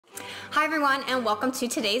Hi everyone, and welcome to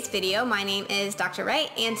today's video. My name is Dr.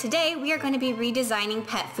 Wright, and today we are going to be redesigning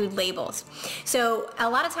pet food labels. So a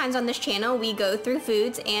lot of times on this channel we go through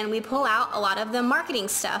foods and we pull out a lot of the marketing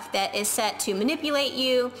stuff that is set to manipulate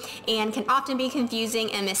you and can often be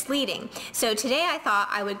confusing and misleading. So today I thought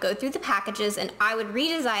I would go through the packages and I would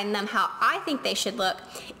redesign them how I think they should look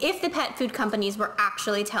if the pet food companies were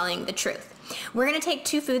actually telling the truth. We're going to take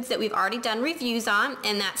two foods that we've already done reviews on,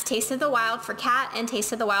 and that's Taste of the Wild for cat and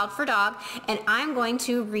Taste of the Wild for dog, and I'm going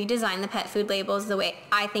to redesign the pet food labels the way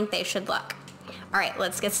I think they should look. Alright,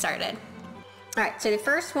 let's get started. Alright, so the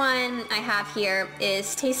first one I have here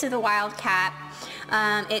is Taste of the Wild cat.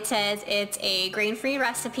 It says it's a grain-free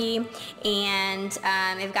recipe, and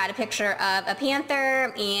I've got a picture of a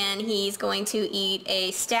panther, and he's going to eat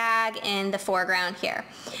a stag in the foreground here.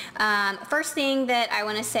 First thing that I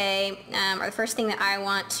want to say, or the first thing that I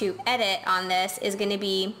want to edit on this is going to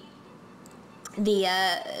be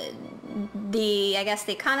I guess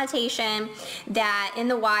the connotation that in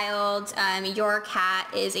the wild your cat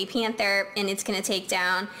is a panther and it's going to take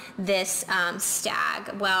down this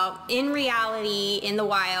stag. Well, in reality, in the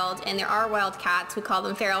wild, and there are wild cats, we call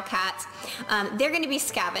them feral cats, they're going to be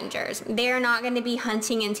scavengers. They're not going to be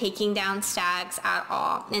hunting and taking down stags at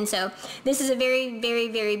all. And so this is a very, very,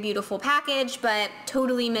 very beautiful package, but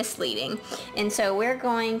totally misleading. And so we're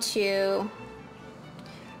going to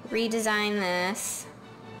redesign this.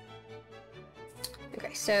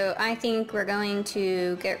 Okay, so I think we're going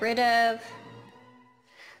to get rid of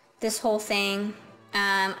this whole thing.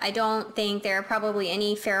 I don't think there are probably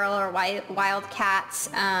any feral or wild cats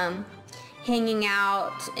hanging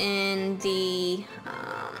out in the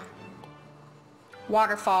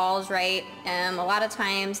waterfalls, right? A lot of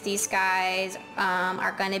times these guys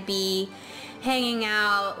are going to be hanging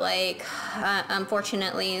out, like,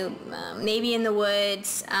 unfortunately, maybe in the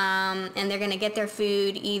woods, and they're going to get their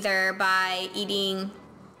food either by eating,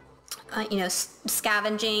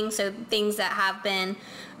 scavenging, so things that have been,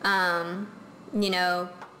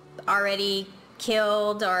 already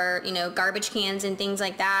killed, or, garbage cans and things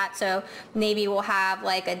like that. So maybe we'll have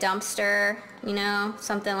like a dumpster,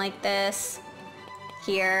 something like this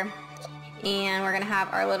here, and we're going to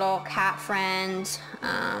have our little cat friend,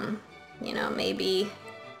 maybe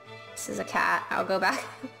this is a cat. I'll go back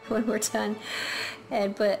when we're done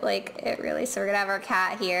and put like it really. So we're gonna have our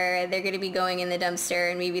cat here. They're gonna be going in the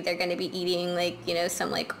dumpster, and maybe they're gonna be eating like,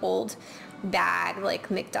 some like old bag,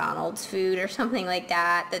 like McDonald's food or something like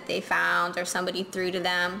that they found or somebody threw to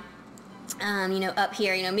them. Up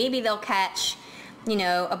here, maybe they'll catch,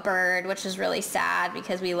 a bird, which is really sad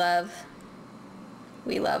because we love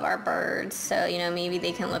our birds. So, maybe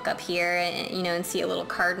they can look up here and, and see a little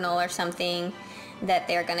cardinal or something that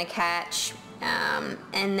they're going to catch.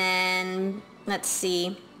 And then, let's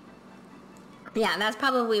see. Yeah, that's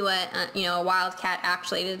probably what, a wild cat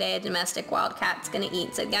actually today, a domestic wild cat's going to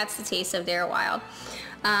eat. So that's the taste of their wild.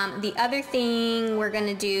 The other thing we're going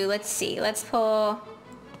to do, let's see. Let's pull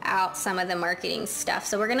out some of the marketing stuff.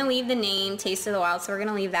 So we're going to leave the name, Taste of the Wild. So we're going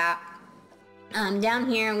to leave that. Down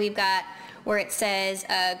here we've got where it says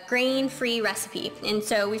a grain-free recipe. And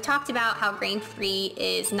so we've talked about how grain-free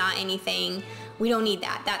is not anything. We don't need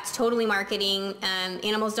that. That's totally marketing.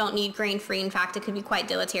 Animals don't need grain-free. In fact, it could be quite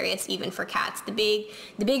deleterious even for cats. The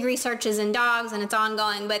big research is in dogs and it's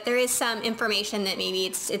ongoing, but there is some information that maybe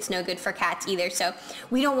it's no good for cats either. So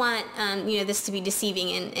we don't want this to be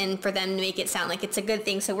deceiving and for them to make it sound like it's a good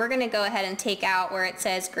thing. So we're going to go ahead and take out where it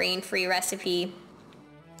says grain-free recipe.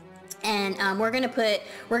 And we're going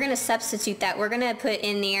to substitute that. We're going to put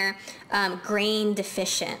in there grain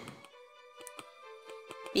deficient.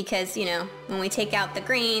 Because, when we take out the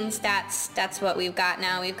grains, that's what we've got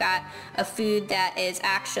now. We've got a food that is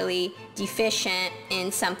actually deficient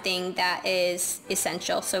in something that is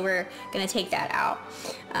essential. So we're going to take that out.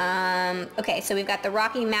 Okay, so we've got the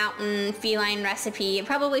Rocky Mountain feline recipe. It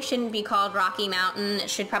probably shouldn't be called Rocky Mountain. It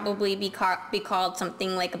should probably be called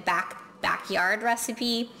something like a backyard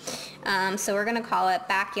recipe. So we're gonna call it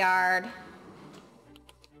backyard,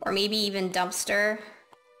 or maybe even dumpster,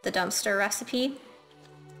 the dumpster recipe,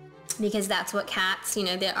 because that's what cats,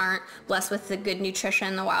 that aren't blessed with the good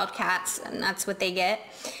nutrition, the wild cats, and that's what they get.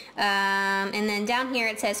 And then down here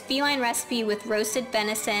it says feline recipe with roasted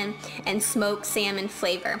venison and smoked salmon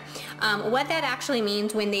flavor. What that actually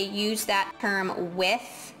means when they use that term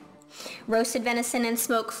with roasted venison and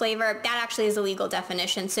smoke flavor, that actually is a legal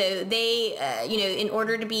definition. So they, you know, in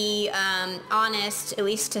order to be honest, at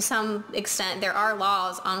least to some extent, there are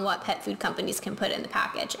laws on what pet food companies can put in the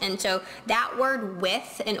package. And so that word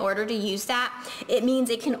with, in order to use that, it means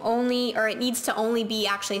it can only, or it needs to only be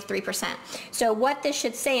actually 3%. So what this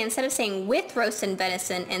should say, instead of saying with roasted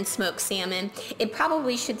venison and smoked salmon, it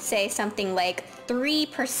probably should say something like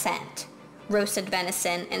 3% roasted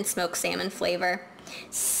venison and smoked salmon flavor,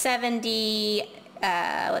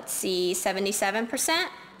 77%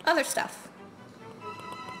 other stuff.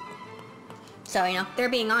 So, you know, they're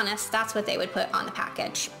being honest. That's what they would put on the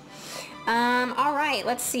package. All right,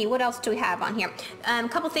 let's see. What else do we have on here? A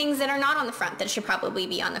couple things that are not on the front that should probably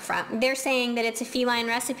be on the front. They're saying that it's a feline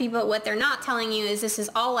recipe, but what they're not telling you is this is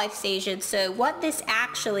all life stages. So what this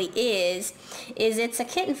actually is it's a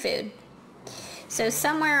kitten food. So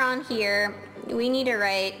somewhere on here, we need to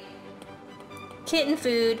write kitten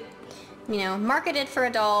food, you know, marketed for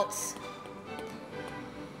adults,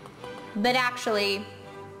 but actually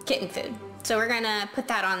kitten food. So we're gonna put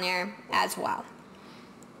that on there as well.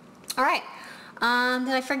 All right,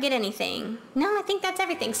 did I forget anything? No, I think that's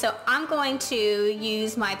everything. So I'm going to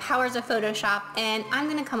use my powers of Photoshop and I'm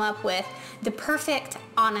gonna come up with the perfect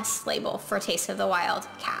honest label for Taste of the Wild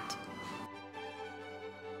cat.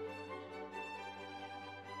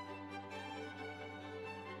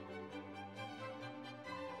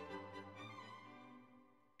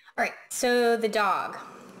 All right, so the dog.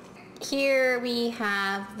 Here we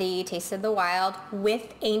have the Taste of the Wild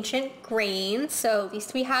with ancient grains, so at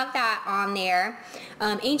least we have that on there.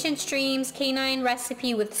 Ancient streams, canine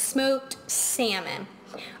recipe with smoked salmon.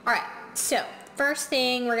 All right, so first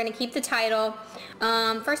thing, we're gonna keep the title.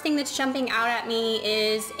 First thing that's jumping out at me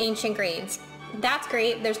is ancient grains. That's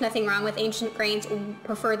great, there's nothing wrong with ancient grains.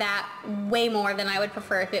 Prefer that way more than I would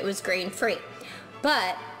prefer if it was grain-free.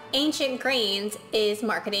 But ancient grains is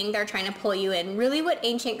marketing. They're trying to pull you in. Really what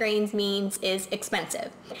ancient grains means is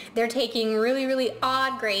expensive. They're taking really, really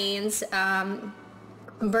odd grains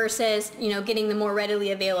versus, you know, getting the more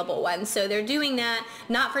readily available ones. So they're doing that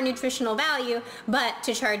not for nutritional value, but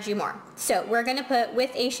to charge you more. So we're gonna put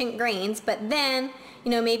with ancient grains, but then,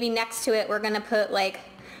 you know, maybe next to it we're gonna put like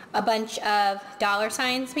a bunch of dollar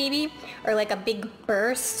signs maybe, or like a big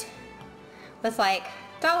burst with like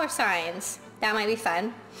dollar signs. That might be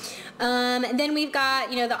fun. And then we've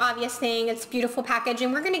got, you know, the obvious thing, it's beautiful package,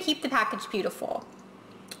 and we're gonna keep the package beautiful.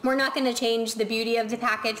 We're not going to change the beauty of the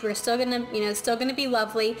package. We're still going to, you know, it's still going to be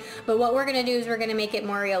lovely, but what we're going to do is we're going to make it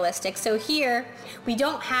more realistic. So here, we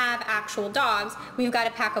don't have actual dogs. We've got a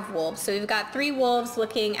pack of wolves. So we've got 3 wolves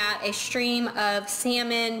looking at a stream of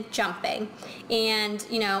salmon jumping. And,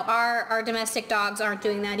 you know, our domestic dogs aren't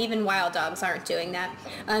doing that. Even wild dogs aren't doing that.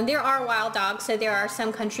 There are wild dogs, so there are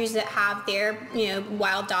some countries that have their, you know,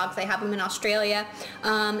 wild dogs. They have them in Australia,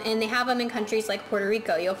 and they have them in countries like Puerto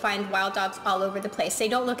Rico. You'll find wild dogs all over the place. They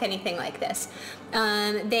don't look anything like this.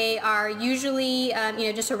 They are usually, you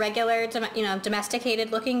know, just a regular, you know,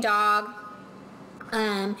 domesticated looking dog.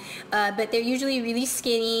 But they're usually really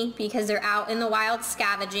skinny because they're out in the wild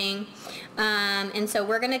scavenging. And so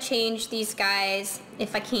we're going to change these guys,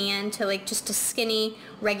 if I can, to like just a skinny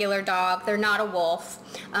regular dog. They're not a wolf.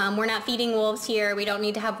 We're not feeding wolves here. We don't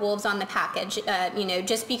need to have wolves on the package. You know,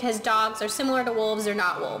 just because dogs are similar to wolves, they're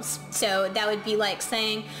not wolves. So that would be like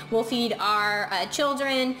saying we'll feed our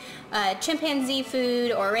children chimpanzee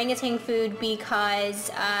food or orangutan food because,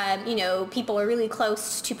 you know, people are really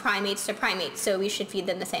close to primates, so we should feed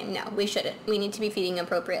them the same. No, we shouldn't. We need to be feeding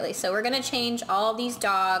appropriately. So we're going to change all these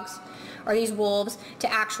dogs or these wolves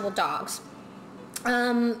to actual dogs.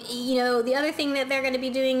 You know, the other thing that they're going to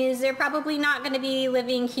be doing is they're probably not going to be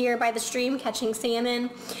living here by the stream catching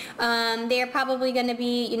salmon. They're probably going to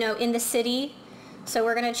be, you know, in the city. So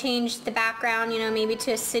we're going to change the background, you know, maybe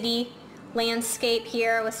to a city landscape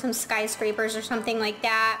here with some skyscrapers or something like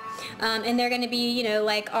that. And they're going to be, you know,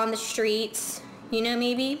 like on the streets, you know,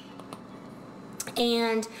 maybe.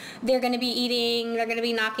 And they're going to be eating, they're going to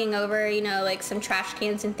be knocking over, you know, like some trash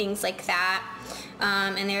cans and things like that.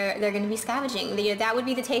 And they're going to be scavenging. That would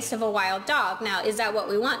be the taste of a wild dog. Now, is that what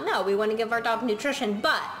we want? No, we want to give our dog nutrition,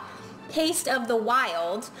 but Taste of the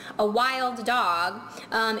Wild, a wild dog,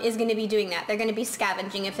 is going to be doing that. They're going to be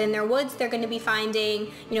scavenging. If in their woods, they're going to be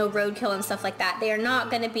finding, you know, roadkill and stuff like that. They are not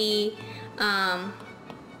going to be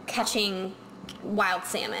catching wild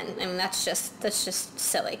salmon. I mean, that's just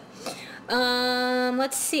silly.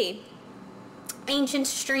 Let's see. Ancient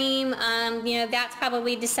stream, you know, that's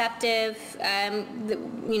probably deceptive.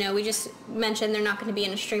 You know, we just mentioned they're not going to be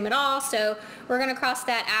in a stream at all, so we're going to cross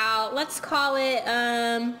that out. Let's call it,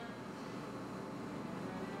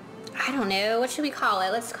 I don't know, what should we call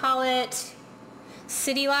it? Let's call it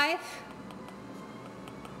city life,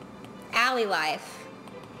 alley life,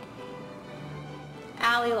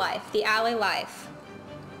 the alley life.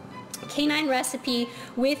 Canine recipe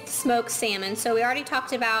with smoked salmon. So we already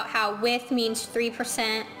talked about how with means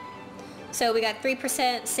 3%. So we got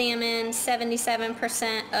 3% salmon,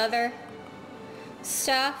 77% other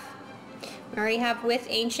stuff. We already have with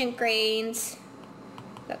ancient grains.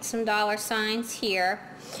 Got some dollar signs here.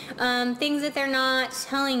 Things that they're not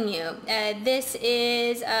telling you. This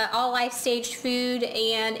is all life staged food,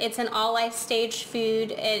 and it's an all life staged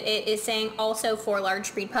food. It is saying also for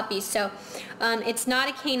large breed puppies. So it's not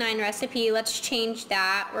a canine recipe. Let's change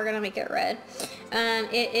that. We're gonna make it red.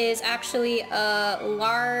 It is actually a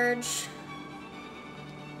large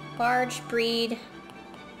breed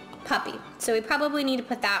puppy. So we probably need to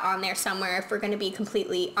put that on there somewhere if we're going to be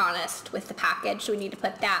completely honest with the package. We need to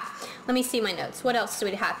put that. Let me see my notes. What else do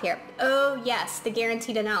we have here? Oh yes, the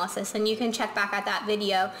guaranteed analysis, and you can check back at that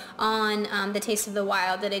video on the Taste of the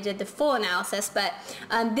Wild that I did the full analysis, but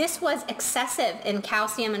this was excessive in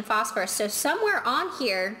calcium and phosphorus. So somewhere on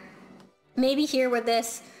here, maybe here where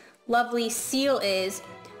this lovely seal is,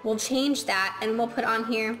 we'll change that and we'll put on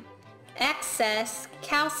here excess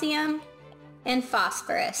calcium and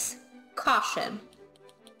phosphorus. Caution.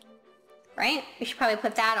 Right? We should probably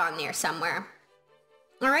put that on there somewhere.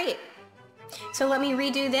 Alright. So let me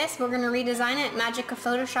redo this. We're going to redesign it, magic of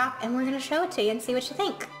Photoshop, and we're going to show it to you and see what you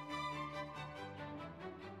think.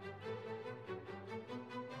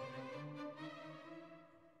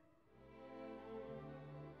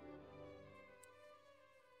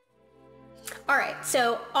 Alright,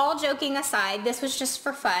 so all joking aside, this was just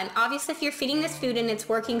for fun. Obviously, if you're feeding this food and it's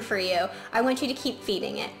working for you, I want you to keep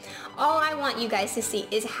feeding it. All I want you guys to see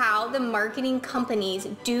is how the marketing companies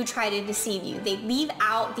do try to deceive you. They leave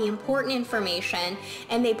out the important information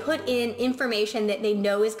and they put in information that they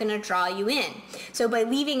know is going to draw you in. So by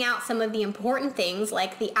leaving out some of the important things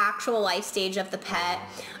like the actual life stage of the pet,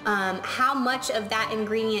 how much of that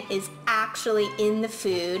ingredient is actually in the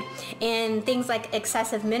food, and things like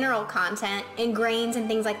excessive mineral content and grains and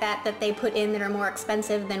things like that that they put in that are more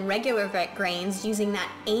expensive than regular grains, using that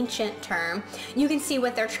ancient term, you can see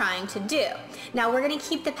what they're trying to do. Now we're going to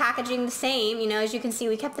keep the packaging the same. You know, as you can see,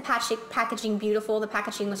 we kept the packaging beautiful. The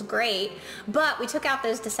packaging was great, but we took out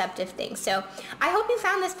those deceptive things. So I hope you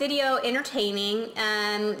found this video entertaining.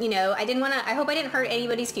 You know, I hope I didn't hurt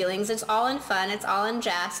anybody's feelings. It's all in fun. It's all in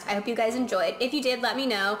jest. I hope you guys enjoyed. If you did, let me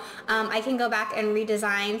know. I can go back and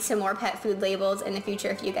redesign some more pet food labels in the future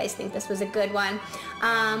if you guys think this was a good one.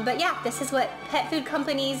 But yeah, this is what pet food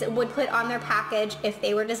companies would put on their package if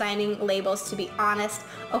they were designing labels to be honest,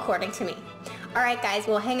 according to me. Alright guys,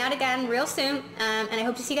 we'll hang out again real soon, and I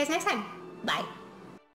hope to see you guys next time. Bye.